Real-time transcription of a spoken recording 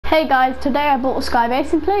Hey guys, today I bought a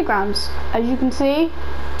skybase in Playgrounds. As you can see,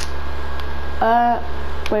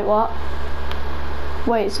 wait, what?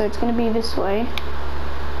 Wait, so it's gonna be this way.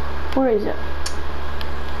 Where is it?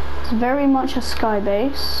 It's very much a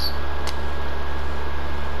skybase.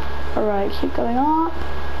 Alright, keep going up.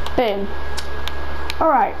 Boom.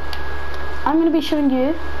 Alright, I'm gonna be showing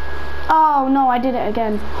you. Oh no, I did it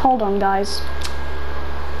again. Hold on, guys.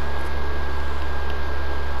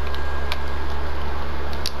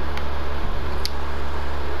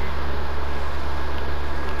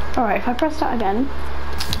 Alright, if I press that again.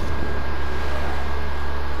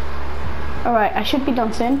 Alright, I should be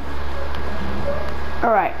done soon.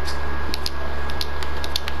 Alright.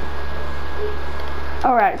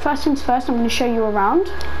 Alright, first things first, I'm going to show you around.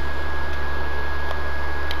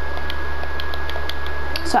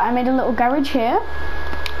 So I made a little garage here.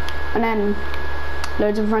 And then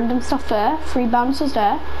loads of random stuff there. 3 bouncers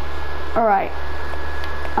there. Alright.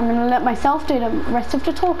 I'm going to let myself do the rest of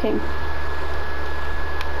the talking.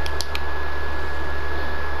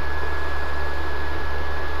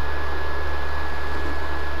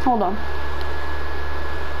 Hold on.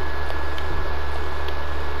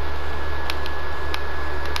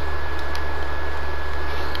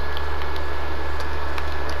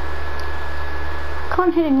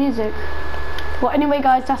 Can't hear the music. Well, anyway,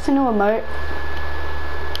 guys, that's the new remote.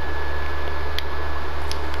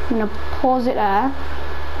 I'm gonna pause it there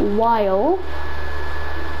while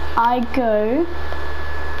I go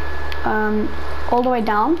all the way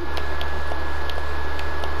down.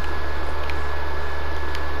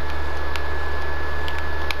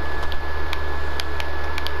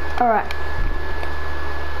 Alright.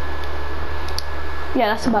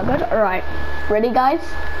 Yeah, that's about good. Alright. Ready, guys?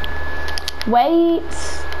 Wait.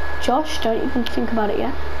 Josh, don't even think about it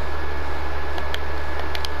yet.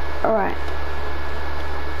 Alright.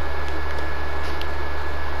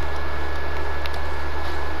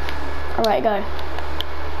 Alright, go.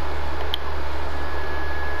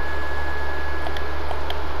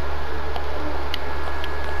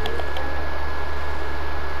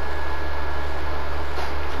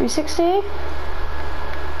 .360,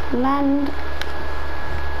 land,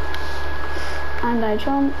 and I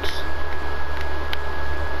jumped.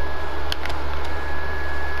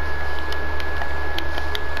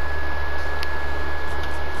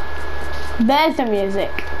 There's the music.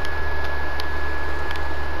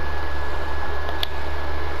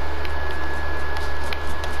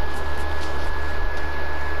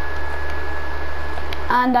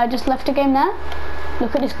 And I just left the game there.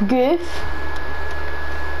 Look at this goof.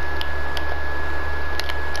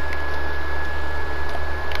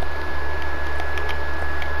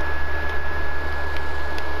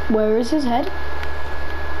 Where is his head?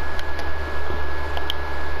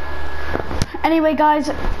 Anyway, guys,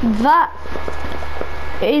 that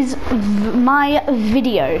is my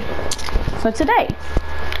video for today.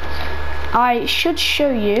 I should show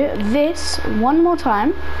you this one more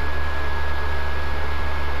time.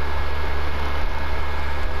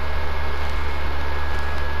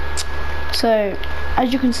 So,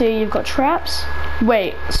 as you can see, you've got traps.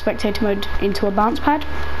 Wait, spectator mode into a bounce pad.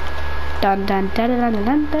 Dun, dun, dun, dun, dun,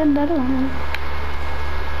 dun, dun, dun, dun.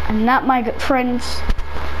 And that, my friends,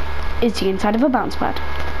 is the inside of a bounce pad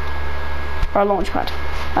or a launch pad.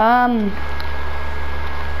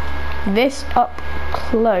 This up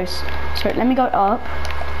close. So let me go up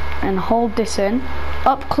and hold this in.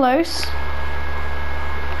 Up close,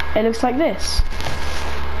 it looks like this.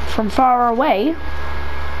 From far away,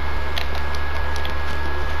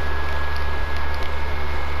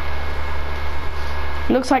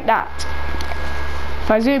 looks like that.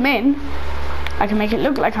 If I zoom in, I can make it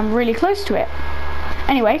look like I'm really close to it.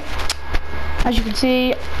 Anyway, as you can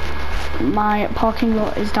see, my parking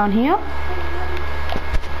lot is down here.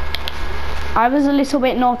 I was a little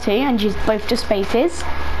bit naughty and used both the spaces.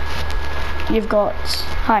 You've got,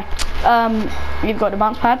 you've got the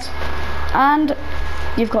bounce pads and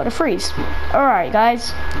you've got the freeze. Alright,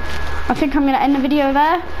 guys, I think I'm going to end the video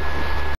there.